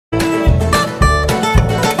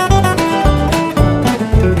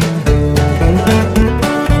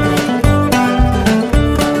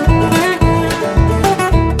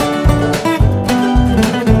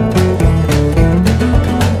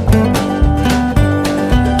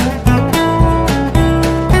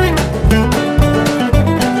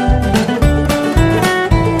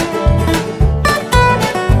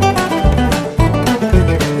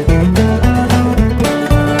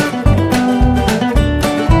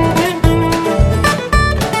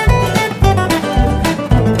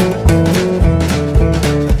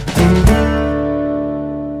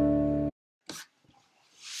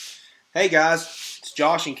guys, it's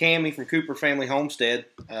Josh and Cammie from Cooper Family Homestead.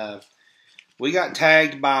 We got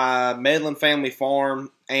tagged by Medlin Family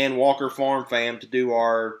Farm and Walker Farm Fam to do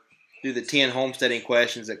the 10 homesteading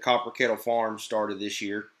questions that Kettle Farms started this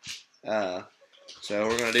year. So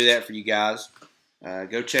we're going to do that for you guys.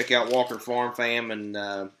 Go check out Walker Farm Fam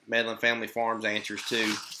and Medlin Family Farms answers too.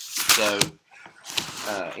 So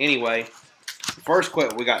anyway, first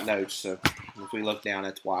question, we got notes, so if we look down,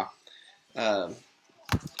 that's why.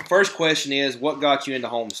 First question is, what got you into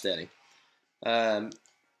homesteading?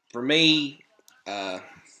 For me, I'm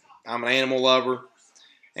an animal lover,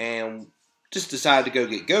 and just decided to go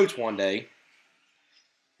get goats one day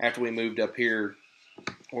after we moved up here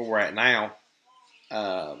where we're at now,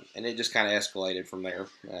 and it just kind of escalated from there.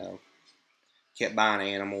 Kept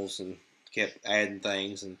buying animals and kept adding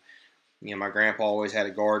things, and my grandpa always had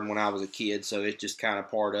a garden when I was a kid, so it's just kind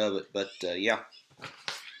of part of it. But yeah,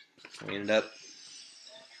 we ended up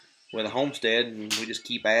with a homestead, and we just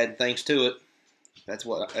keep adding things to it. That's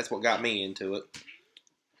what got me into it.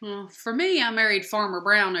 Well, for me, I married Farmer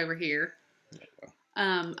Brown over here.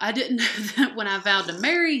 I didn't know that when I vowed to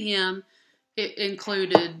marry him, it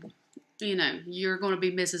included, you're going to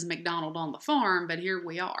be Mrs. McDonald on the farm, but here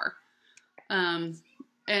we are.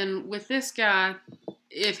 And with this guy,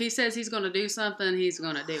 if he says he's going to do something, he's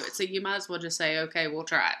going to do it. So you might as well just say, okay, we'll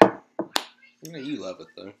try it. You love it,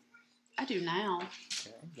 though. I do now.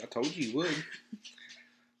 I told you would.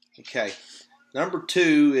 Okay. Number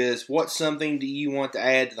 2 is, what's something do you want to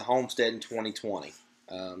add to the homestead in 2020?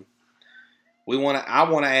 I want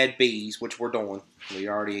to add bees, which we're doing. We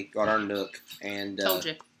already got our nook. And told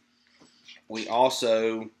you. We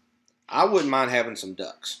also, I wouldn't mind having some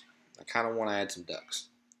ducks. I kind of want to add some ducks.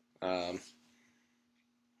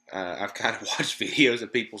 I've kind of watched videos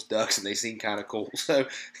of people's ducks, and they seem kind of cool. So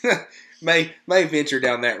may venture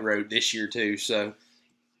down that road this year too. So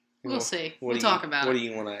we'll see. We'll talk about it. What do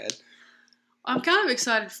you want to add? I'm kind of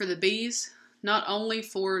excited for the bees, not only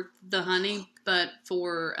for the honey, but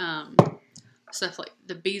for stuff like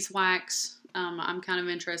the beeswax. I'm kind of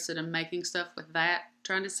interested in making stuff with that,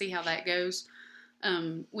 trying to see how that goes.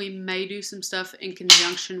 We may do some stuff in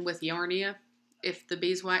conjunction with Yarnia if the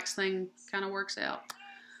beeswax thing kind of works out.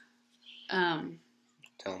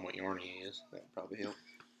 Tell them what Yarnia is. That would probably help.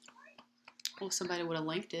 Well, somebody would have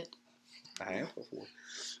linked it. I have before.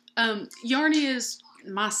 Yarnia is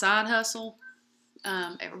my side hustle.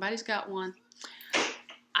 Everybody's got one.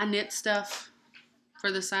 I knit stuff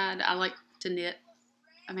for the side. I like to knit.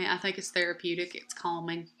 I think it's therapeutic. It's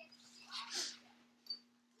calming.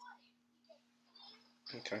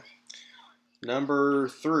 Okay. Number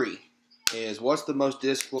 3 is, what's the most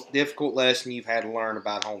difficult lesson you've had to learn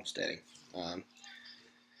about homesteading?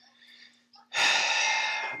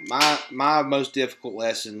 My most difficult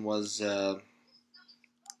lesson was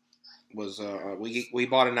we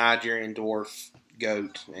bought a Nigerian dwarf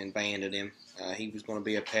goat and banded him. He was going to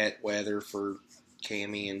be a pet wether for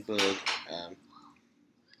Cammie and Bug,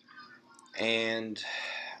 and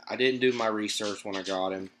I didn't do my research when I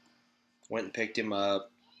got him. Went and picked him up.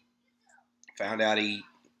 Found out he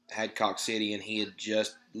had coccidia, he had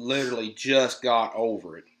literally just got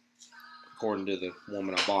over it, according to the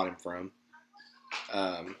woman I bought him from.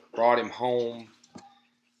 Brought him home,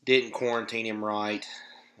 didn't quarantine him right,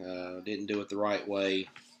 didn't do it the right way,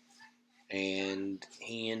 and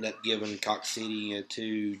he ended up giving coccidia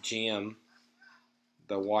to Jim,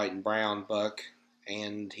 the white and brown buck,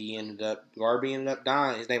 and Garby ended up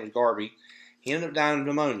dying. His name was Garby. He ended up dying of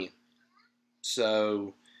pneumonia.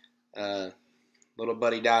 So, little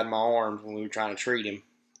buddy died in my arms when we were trying to treat him,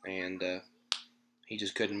 and he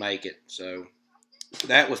just couldn't make it. So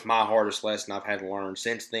that was my hardest lesson I've had to learn.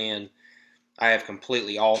 Since then, I have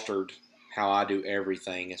completely altered how I do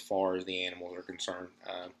everything as far as the animals are concerned.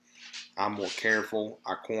 I'm more careful.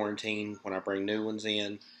 I quarantine when I bring new ones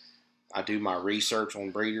in. I do my research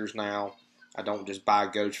on breeders now. I don't just buy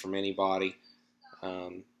goats from anybody.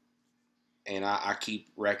 And I keep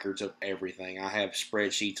records of everything. I have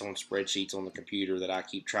spreadsheets on the computer that I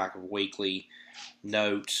keep track of weekly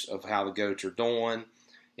notes of how the goats are doing.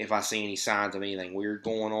 If I see any signs of anything weird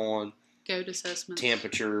going on. Goat assessment.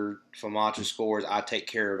 Temperature, FOMACHA scores. I take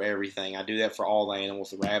care of everything. I do that for all the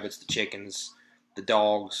animals, the rabbits, the chickens, the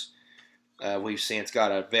dogs. We've since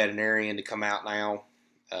got a veterinarian to come out now.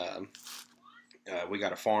 We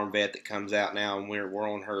got a farm vet that comes out now, and we're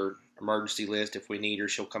on her emergency list. If we need her,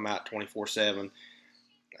 she'll come out 24/7.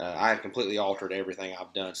 I have completely altered everything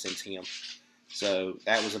I've done since him. So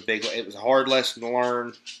that was it was a hard lesson to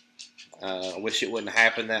learn. I wish it wouldn't have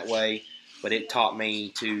happened that way, but it taught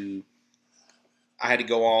me I had to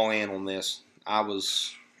go all in on this. I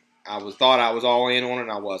was thought I was all in on it,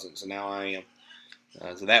 and I wasn't. So now I am.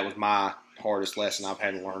 So that was my hardest lesson I've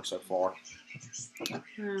had to learn so far.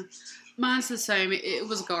 Mine's the same. It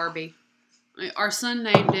was Garby. Our son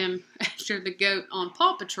named him after the goat on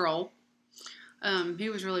Paw Patrol. He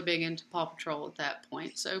was really big into Paw Patrol at that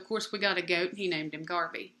point. So, of course, we got a goat, and he named him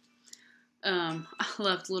Garby. I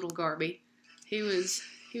loved little Garby. He was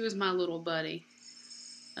my little buddy.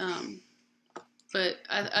 But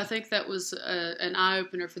I think that was an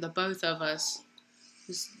eye-opener for the both of us.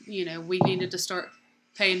 You know, we needed to start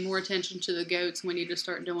paying more attention to the goats. We needed to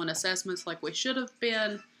start doing assessments like we should have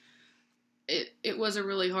been. It was a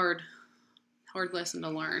really hard lesson to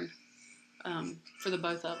learn for the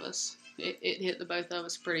both of us. It hit the both of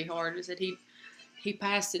us pretty hard. Is that he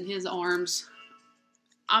passed in his arms.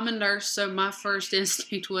 I'm a nurse, so my first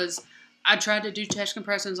instinct was I tried to do chest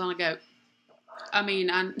compressions on a goat. I mean,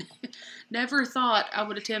 I never thought I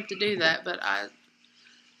would attempt to do that, but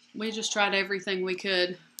we just tried everything we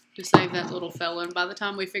could to save that little fella. And by the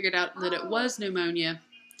time we figured out that it was pneumonia,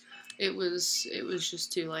 it was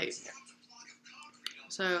just too late.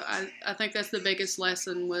 So I think that's the biggest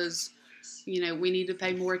lesson was, you know, we need to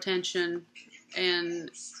pay more attention and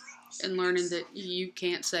learning that you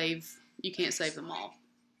can't save them all.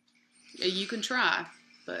 You can try,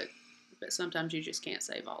 but sometimes you just can't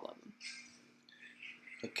save all of them.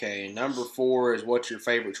 Okay, number 4 is what's your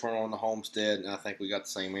favorite chore on the homestead? And I think we got the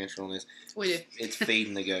same answer on this. We do. It's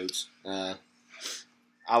feeding the goats. I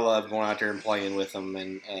love going out there and playing with them,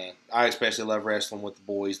 and I especially love wrestling with the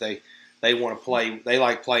boys. They want to play. They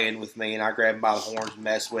like playing with me, and I grab them by the horns and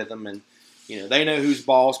mess with them. And you know they know who's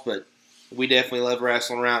boss, but we definitely love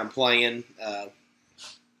wrestling around and playing.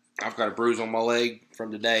 I've got a bruise on my leg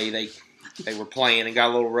from today. They were playing and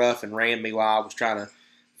got a little rough and ran me while I was trying to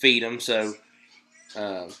feed them. So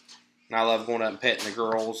I love going up and petting the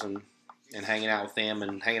girls and hanging out with them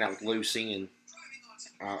and hanging out with Lucy. And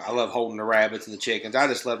I love holding the rabbits and the chickens. I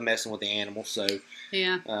just love messing with the animals. So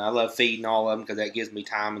yeah, I love feeding all of them because that gives me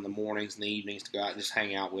time in the mornings and the evenings to go out and just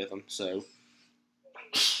hang out with them. So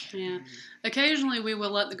yeah, occasionally we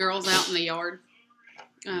will let the girls out in the yard.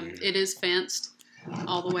 It is fenced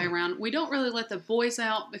all the way around. We don't really let the boys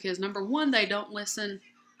out because, number one, they don't listen.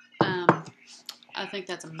 I think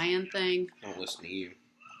that's a man thing. Don't listen to you.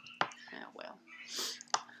 Yeah,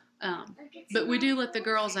 well. But we do let the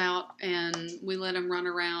girls out, and we let them run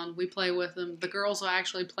around. We play with them. The girls will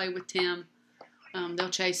actually play with Tim. They'll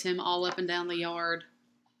chase him all up and down the yard.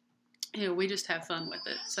 You know, we just have fun with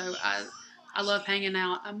it. So I love hanging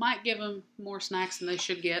out. I might give them more snacks than they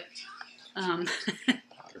should get.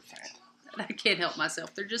 I can't help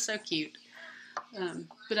myself. They're just so cute.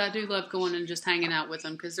 But I do love going and just hanging out with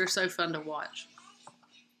them because they're so fun to watch.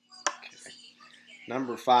 Okay.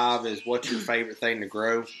 Number 5 is what's your favorite thing to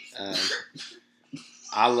grow?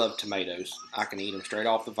 I love tomatoes. I can eat them straight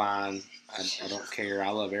off the vine. I don't care. I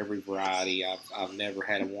love every variety. I've never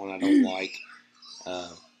had one I don't like.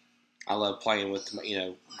 I love playing with,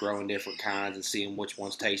 growing different kinds and seeing which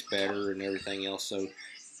ones taste better and everything else. So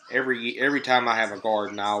every time I have a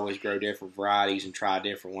garden, I always grow different varieties and try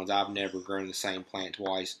different ones. I've never grown the same plant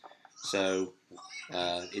twice. So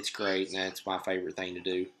it's great, and that's my favorite thing to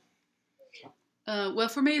do. Well,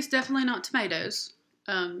 for me, it's definitely not tomatoes.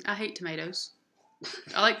 I hate tomatoes.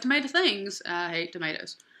 I like tomato things. I hate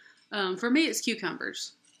tomatoes. For me, it's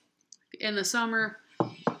cucumbers. In the summer,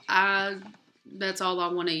 that's all I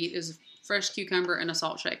want to eat is a fresh cucumber and a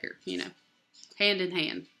salt shaker, hand in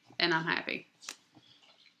hand, and I'm happy.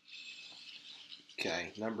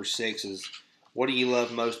 Okay, number 6 is what do you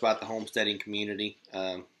love most about the homesteading community?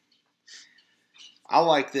 I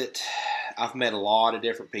like that I've met a lot of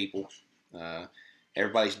different people.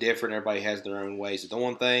 Everybody's different. Everybody has their own ways of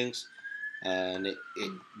doing things. And it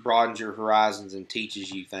broadens your horizons and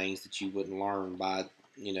teaches you things that you wouldn't learn by,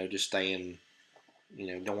 just staying,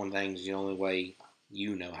 doing things the only way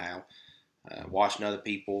you know how. Watching other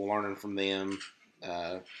people, learning from them.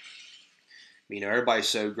 Everybody's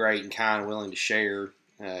so great and kind and willing to share.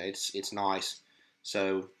 It's nice.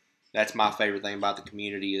 So that's my favorite thing about the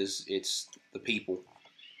community is it's the people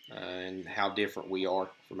and how different we are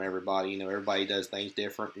from everybody. Everybody does things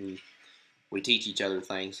different and we teach each other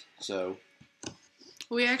things. So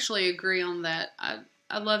we actually agree on that.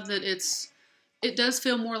 I love that it does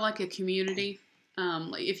feel more like a community.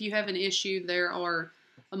 If you have an issue, there are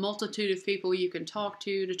a multitude of people you can talk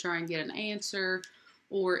to try and get an answer.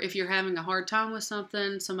 Or if you're having a hard time with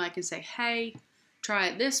something, somebody can say, hey, try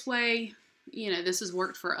it this way. This has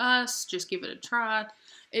worked for us. Just give it a try.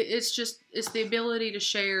 It's the ability to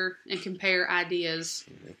share and compare ideas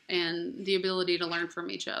and the ability to learn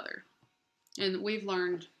from each other. And we've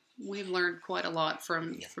learned we've learned quite a lot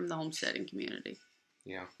from the homesteading community.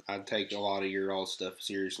 Yeah, I take a lot of your old stuff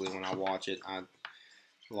seriously when I watch it. A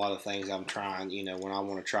lot of things I'm trying, when I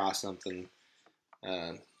want to try something,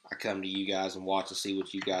 I come to you guys and watch to see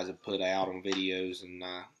what you guys have put out on videos, and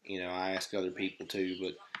I ask other people too.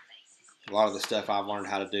 But a lot of the stuff I've learned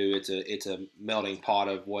how to do, it's a melting pot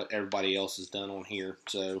of what everybody else has done on here.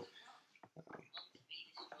 So,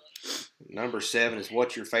 number 7 is,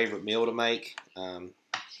 what's your favorite meal to make?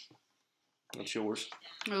 What's yours?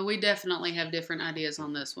 Well, we definitely have different ideas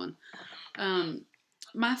on this one.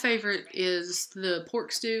 My favorite is the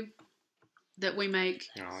pork stew that we make.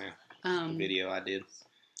 Oh, yeah. The video I did.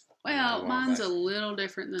 Well, mine's a little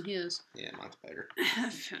different than his. Yeah, mine's better.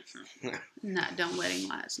 No, don't let him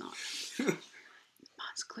lie. It's not.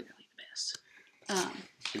 Mine's clearly the best.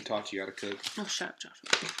 Who taught you how to cook? Oh, shut up,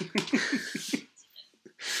 Joshua.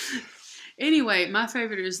 Anyway, my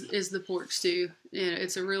favorite is the pork stew.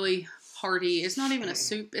 It's a really hearty. It's not even a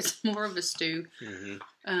soup. It's more of a stew.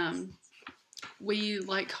 Mm-hmm. We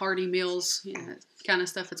like hearty meals. Kind of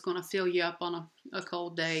stuff that's going to fill you up on a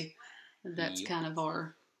cold day. That's kind of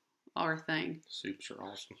our thing. Soups are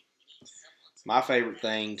awesome. My favorite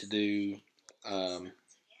thing to do,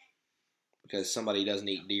 because somebody doesn't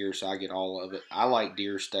eat deer, so I get all of it. I like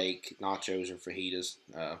deer steak, nachos, or fajitas.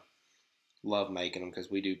 Love making them because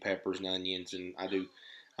we do peppers and onions, and I do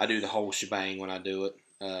the whole shebang when I do it.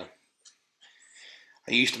 I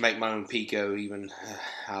used to make my own pico. Even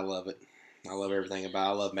I love it. I love everything about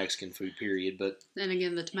it. I love Mexican food, period. But and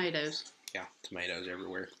again, the tomatoes. Yeah, tomatoes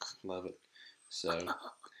everywhere. Love it. So,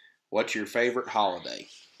 what's your favorite holiday?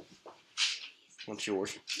 What's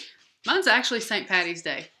yours? Mine's actually St. Patty's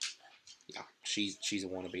Day. Yeah, she's a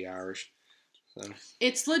wannabe Irish. So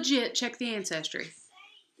it's legit. Check the ancestry.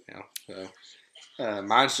 Yeah. So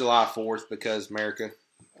mine's July 4th because America.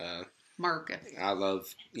 America. I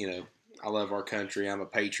love our country. I'm a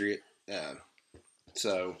patriot.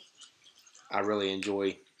 So I really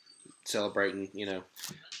enjoy celebrating.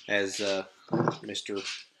 As Mr.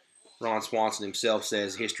 Ron Swanson himself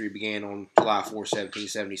says, history began on July 4th,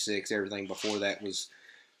 1776. Everything before that was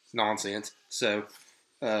nonsense. So,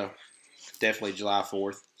 definitely July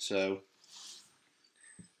 4th. So,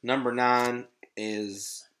 number 9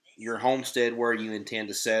 is your homestead, where you intend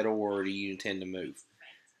to settle, or do you intend to move?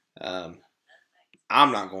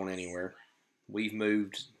 I'm not going anywhere. We've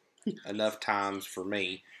moved enough times for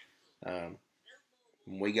me. When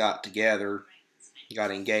we got together, got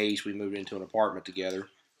engaged, we moved into an apartment together.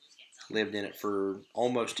 Lived in it for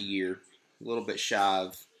almost a year. A little bit shy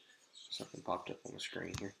of, something popped up on the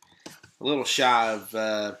screen here. A little shy of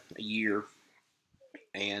a year.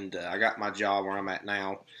 And I got my job where I'm at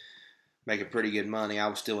now. Making pretty good money. I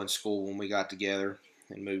was still in school when we got together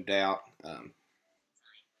and moved out.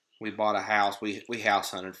 We bought a house. We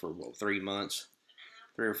house hunted for 3 months.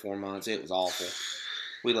 3 or 4 months. It was awful.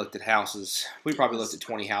 We looked at houses. We probably looked at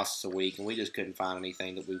 20 houses a week, and we just couldn't find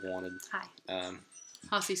anything that we wanted. Hi.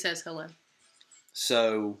 Hossie says hello.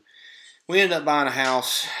 So we ended up buying a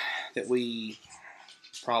house that we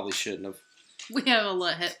probably shouldn't have. We have a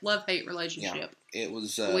love-hate relationship. Yeah, it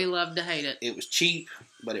was. We love to hate it. It was cheap,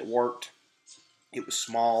 but it worked. It was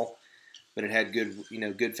small, but it had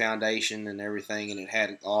good foundation and everything, and it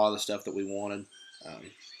had all the stuff that we wanted.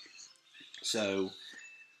 So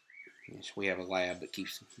we have a lab that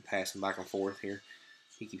keeps passing back and forth here.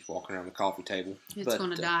 He keeps walking around the coffee table. It's going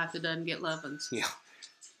to die if it doesn't get lovin's. Yeah,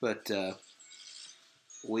 but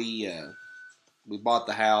we bought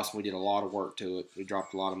the house. And we did a lot of work to it. We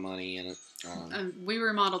dropped a lot of money in it. We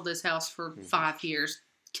remodeled this house for 5 years,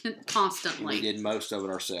 constantly. We did most of it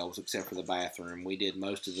ourselves, except for the bathroom. We did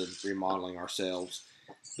most of the remodeling ourselves.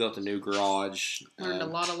 Built a new garage. Learned a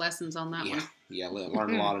lot of lessons on that one. Yeah,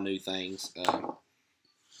 learned a lot of new things.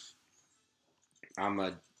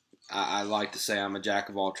 I like to say I'm a jack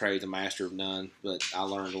of all trades, a master of none, but I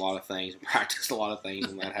learned a lot of things and practiced a lot of things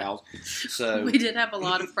in that house. So we did have a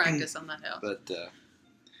lot of practice on that house. But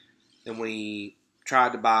then we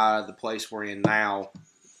tried to buy the place we're in now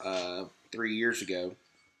 3 years ago.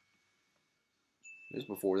 It was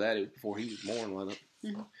before that. It was before he was born, wasn't it?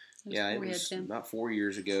 Mm-hmm. It was about 4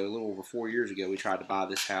 years ago, a little over 4 years ago, we tried to buy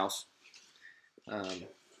this house.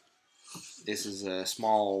 This is a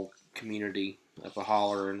small community up a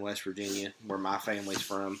holler in West Virginia, where my family's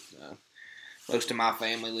from. Most of my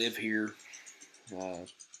family live here.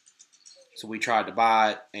 So we tried to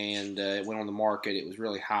buy it, and it went on the market. It was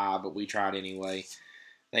really high, but we tried anyway.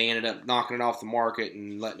 They ended up knocking it off the market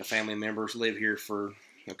and letting the family members live here for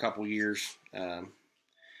a couple years.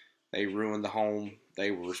 They ruined the home.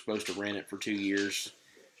 They were supposed to rent it for 2 years,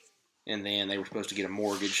 and then they were supposed to get a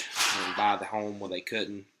mortgage and buy the home. Well, they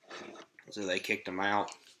couldn't. So they kicked them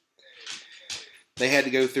out. They had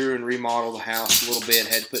to go through and remodel the house a little bit.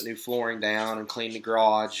 Had to put new flooring down and clean the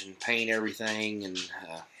garage and paint everything. And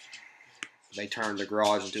they turned the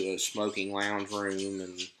garage into a smoking lounge room,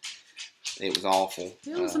 and it was awful.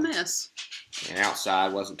 It was a mess. And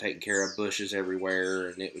outside wasn't taken care of, bushes everywhere,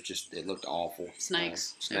 and it looked awful.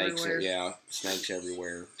 Snakes everywhere. Yeah, snakes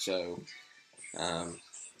everywhere. So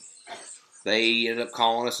they ended up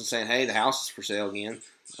calling us and saying, hey, the house is for sale again.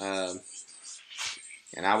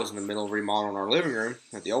 And I was in the middle of remodeling our living room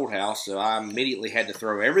at the old house, so I immediately had to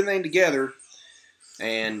throw everything together.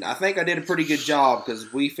 And I think I did a pretty good job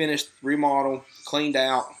because we finished remodel, cleaned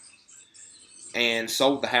out, and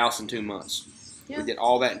sold the house in 2 months. Yeah. We did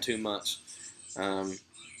all that in 2 months.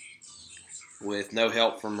 With no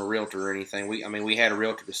help from a realtor or anything. We had a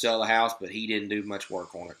realtor to sell the house, but he didn't do much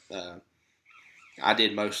work on it. I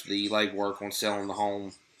did most of the legwork on selling the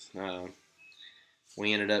home.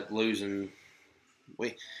 We ended up losing.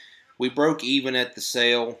 We broke even at the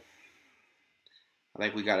sale. I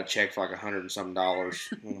think we got a check for like $100 and something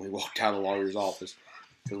when we walked out of the lawyer's office,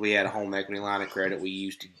 because we had a home equity line of credit we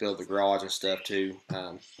used to build the garage and stuff too.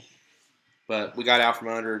 But we got out from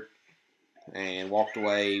under it and walked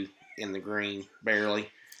away in the green, barely,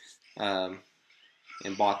 and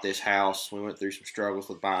bought this house. We went through some struggles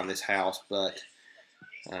with buying this house, but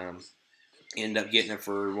ended up getting it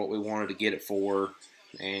for what we wanted to get it for,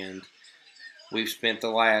 and we've spent the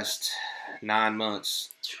last 9 months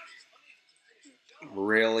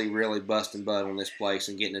really, really busting butt on this place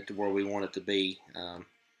and getting it to where we want it to be.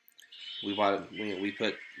 We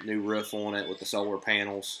put new roof on it with the solar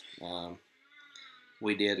panels.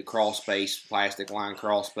 We did a crawl space, plastic line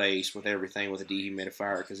crawl space with everything with a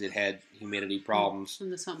dehumidifier because it had humidity problems.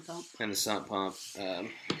 And the sump pump.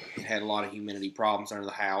 It had a lot of humidity problems under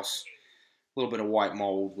the house. A little bit of white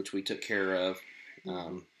mold, which we took care of.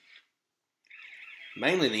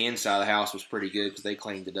 Mainly the inside of the house was pretty good because they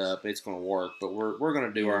cleaned it up. It's going to work, but we're going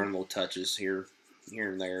to do our own little touches here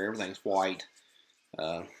and there. Everything's white.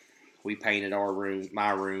 We painted our room,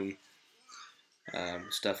 my room,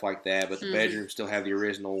 stuff like that. But the bedrooms still have the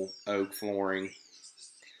original oak flooring,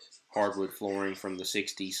 hardwood flooring from the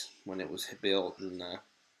 '60s when it was built, and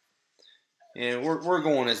we're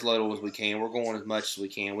going as little as we can. We're going as much as we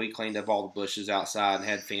can. We cleaned up all the bushes outside and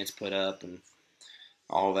had fence put up and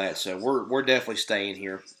all that. So we're definitely staying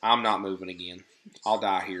here. I'm not moving again. I'll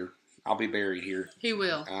die here. I'll be buried here. He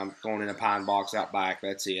will. I'm going in a pine box out back.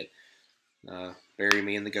 That's it. Bury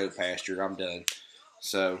me in the goat pasture. I'm done.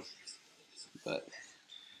 So, but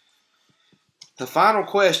the final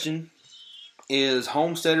question is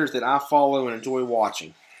homesteaders that I follow and enjoy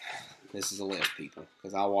watching. This is a list, people,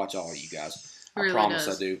 because I watch all of you guys. I really promise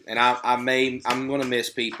I do. And I'm going to miss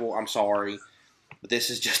people. I'm sorry. But this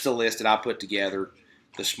is just a list that I put together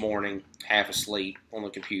this morning, half asleep on the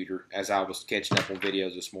computer as I was catching up on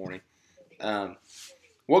videos this morning.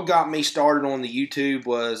 What got me started on the YouTube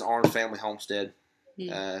was Arm's Family Homestead.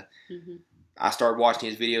 I started watching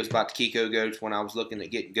his videos about the Kiko goats when I was looking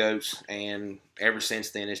at getting goats, and ever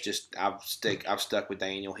since then, it's just I've stuck with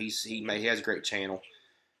Daniel. He has a great channel,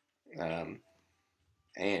 and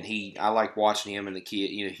I like watching him and the kid,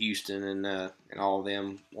 Houston and all of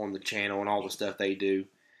them on the channel and all the stuff they do.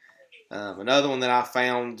 Another one that I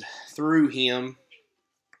found through him,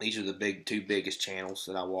 these are the two biggest channels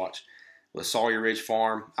that I watch, was Sawyer Ridge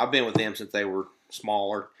Farm. I've been with them since they were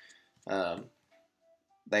smaller.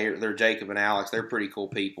 They're Jacob and Alex. They're pretty cool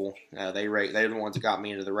people. They're the ones that got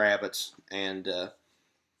me into the rabbits, and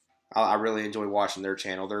I really enjoy watching their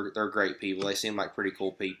channel. They're great people. They seem like pretty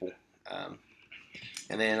cool people.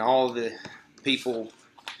 And then all the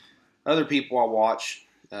other people I watch,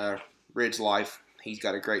 Ridge Life. He's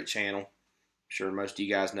got a great channel. I'm sure most of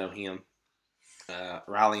you guys know him.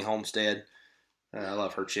 Riley Homestead. I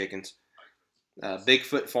love her chickens.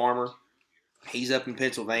 Bigfoot Farmer. He's up in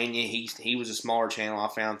Pennsylvania. He was a smaller channel I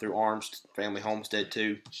found through Arm's Family Homestead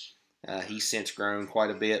too. He's since grown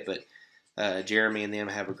quite a bit, but Jeremy and them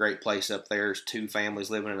have a great place up there. There's 2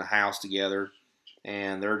 families living in a house together,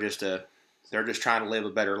 and they're just trying to live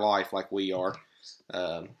a better life like we are.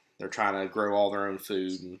 They're trying to grow all their own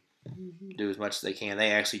food and do as much as they can.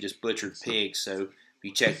 They actually just butchered pigs, so if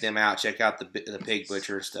you check them out, check out the pig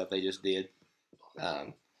butcher and stuff they just did.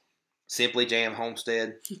 Simply Jam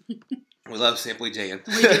Homestead. We love Simply Jam.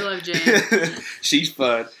 We do love Jam. She's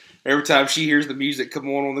fun. Every time she hears the music come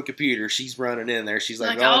on the computer, she's running in there. She's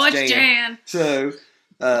like, oh, it's Jan. So,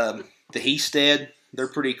 the Heastead, they're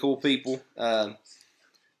pretty cool people.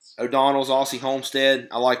 O'Donnell's Aussie Homestead.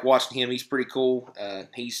 I like watching him. He's pretty cool.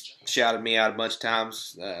 He's shouted me out a bunch of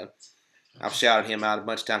times. I've shouted him out a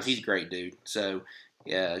bunch of times. He's a great dude. So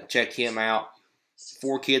Yeah, check him out.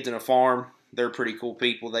 4 Kids and a Farm. They're pretty cool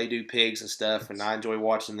people. They do pigs and stuff, and I enjoy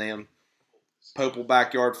watching them. Popal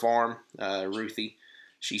Backyard Farm, Ruthie.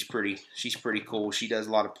 She's pretty cool. She does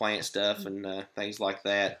a lot of plant stuff and things like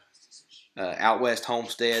that. Out West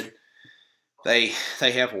Homestead, they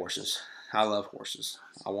have horses. I love horses.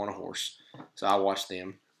 I want a horse, so I watch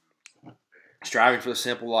them. Striving for the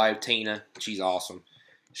Simple Life, Tina. She's awesome.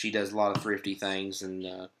 She does a lot of thrifty things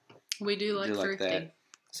and we do like thrifty. that.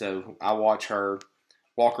 So I watch her.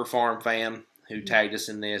 Walker Farm Fam, who tagged us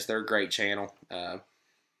in this. They're a great channel. They're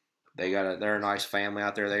a nice family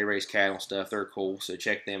out there. They raise cattle and stuff. They're cool, so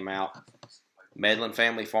check them out. Medlin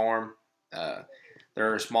Family Farm.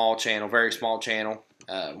 They're a small channel, very small channel.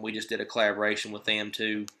 We just did a collaboration with them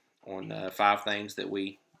too on 5 things that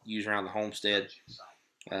we use around the homestead.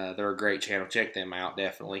 They're a great channel. Check them out,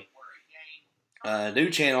 definitely. New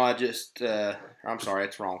channel I'm sorry,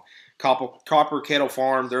 that's wrong. Copper Kettle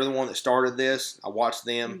Farm. They're the one that started this. I watch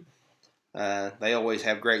them. They always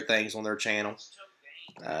have great things on their channel.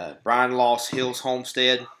 Brian Lost Hills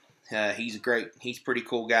Homestead. He's a pretty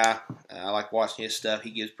cool guy. I like watching his stuff. He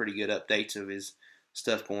gives pretty good updates of his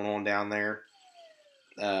stuff going on down there.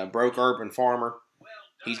 Broke Urban Farmer.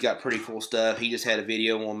 He's got pretty cool stuff. He just had a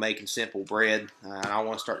video on making simple bread. And I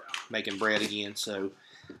want to start making bread again. So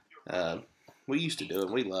we used to do it.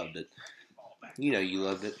 We loved it. You know you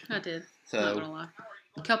loved it. I did. So, not gonna lie.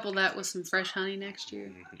 Couple that with some fresh honey next year.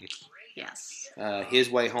 Yes. His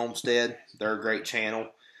Way Homestead. They're a great channel.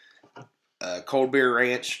 Cold Beer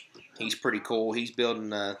Ranch. He's pretty cool. He's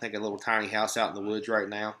building, I think, a little tiny house out in the woods right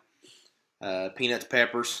now. Peanuts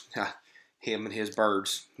Peppers. Him and his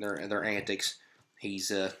birds. Their antics.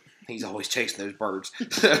 He's always chasing those birds.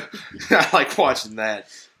 I like watching that.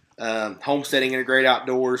 Homesteading and Great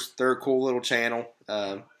Outdoors. They're a cool little channel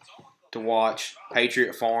to watch.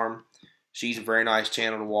 Patriot Farm. She's a very nice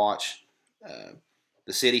channel to watch.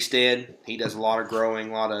 The City Stead. He does a lot of growing,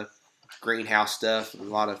 a lot of greenhouse stuff, a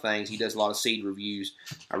lot of things. He does a lot of seed reviews.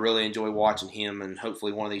 I really enjoy watching him, and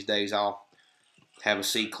hopefully one of these days I'll have a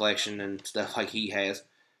seed collection and stuff like he has.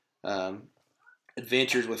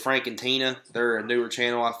 Adventures with Frank and Tina. They're a newer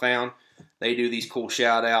channel I found. They do these cool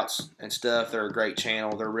shout outs and stuff. They're a great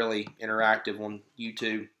channel. They're really interactive on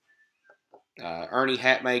YouTube. Ernie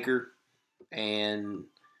Hatmaker and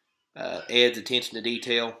Ed's Attention to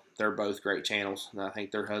Detail. They're both great channels. And I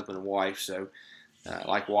think they're husband and wife, so I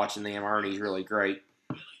like watching them. Ernie's really great.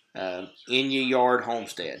 In Your Yard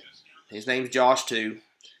Homestead. His name's Josh too,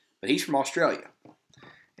 but he's from Australia.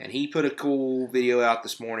 And he put a cool video out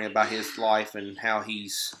this morning about his life and how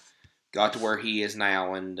he's got to where he is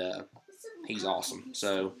now, and he's awesome.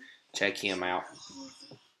 So check him out.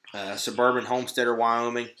 Suburban Homesteader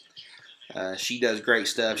Wyoming. She does great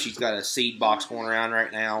stuff. She's got a seed box going around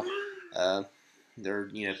right now.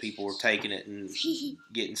 People are taking it and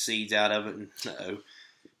getting seeds out of it. And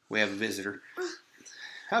we have a visitor.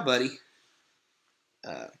 Hi, buddy.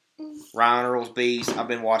 Ryan Earl's Bees. I've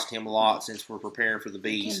been watching him a lot since we're preparing for the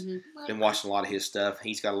bees. Been watching a lot of his stuff.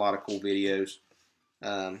 He's got a lot of cool videos.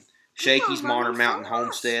 Shaky's Modern Mountain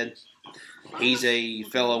Homestead. He's a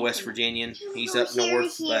fellow West Virginian. He's up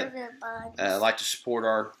north, but I like to support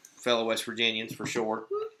our fellow West Virginians for sure.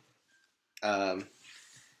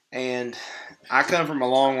 And I come from a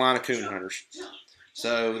long line of coon hunters.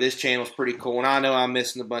 So this channel's pretty cool. And I know I'm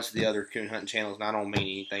missing a bunch of the other coon hunting channels, and I don't mean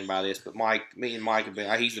anything by this, but me and Mike have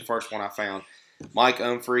been, he's the first one I found. Mike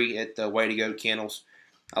Umphrey at the Way to Go Kennels.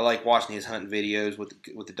 I like watching his hunting videos with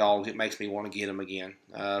the dogs. It makes me want to get them again.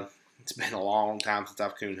 It's been a long time since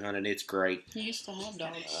I've coon hunted. It's great. You used to have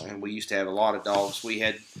dogs. And we used to have a lot of dogs. We've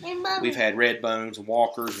had red bones and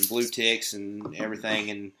walkers and blue ticks and everything.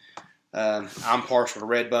 And I'm partial to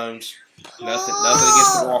red bones. Nothing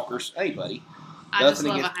against the walkers. Hey, buddy. I just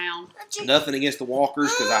love a hound. Nothing against the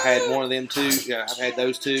walkers because I had one of them too. Yeah, I've had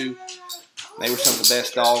those two. They were some of the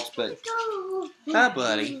best dogs. But hi,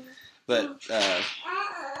 buddy. But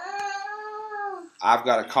I've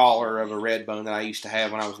got a collar of a red bone that I used to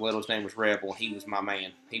have when I was little. His name was Rebel. He was my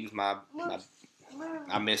man. He was my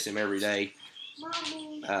I miss him every day.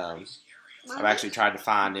 I've actually tried to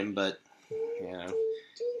find him, but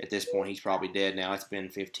at this point he's probably dead now. It's been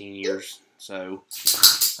 15 years. So,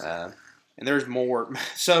 and there's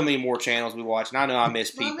so many more channels we watch. And I know I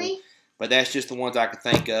miss people, but that's just the ones I could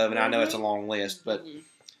think of. And I know it's a long list. But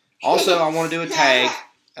also, I want to do a tag.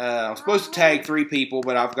 I'm supposed to tag 3 people,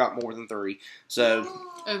 but I've got more than 3. So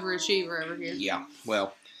overachiever over here. Yeah,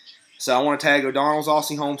 well, so I want to tag O'Donnell's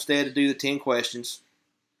Aussie Homestead to do the 10 questions.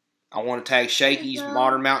 I want to tag Shaky's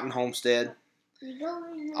Modern Mountain Homestead.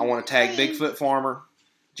 I want to tag Bigfoot Farmer,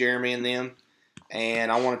 Jeremy and them,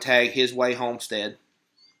 and I want to tag His Way Homestead.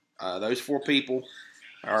 Those 4 people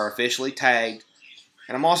are officially tagged.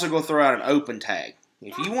 And I'm also going to throw out an open tag.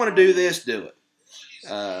 If you want to do this, do it.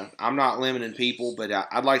 I'm not limiting people, but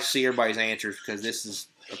I'd like to see everybody's answers because this is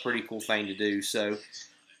a pretty cool thing to do. So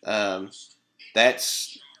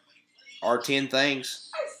that's our 10 things.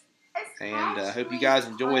 And I hope you guys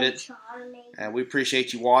enjoyed it. We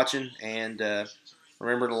appreciate you watching. And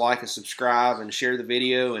remember to like and subscribe and share the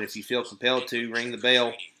video. And if you feel compelled to, ring the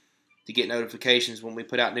bell to get notifications when we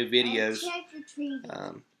put out new videos.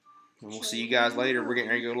 And we'll see you guys later. We're getting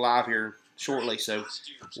ready to go live here shortly. So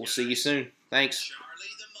we'll see you soon. Thanks.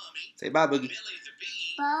 Say bye, Boogie.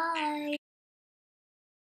 Bye.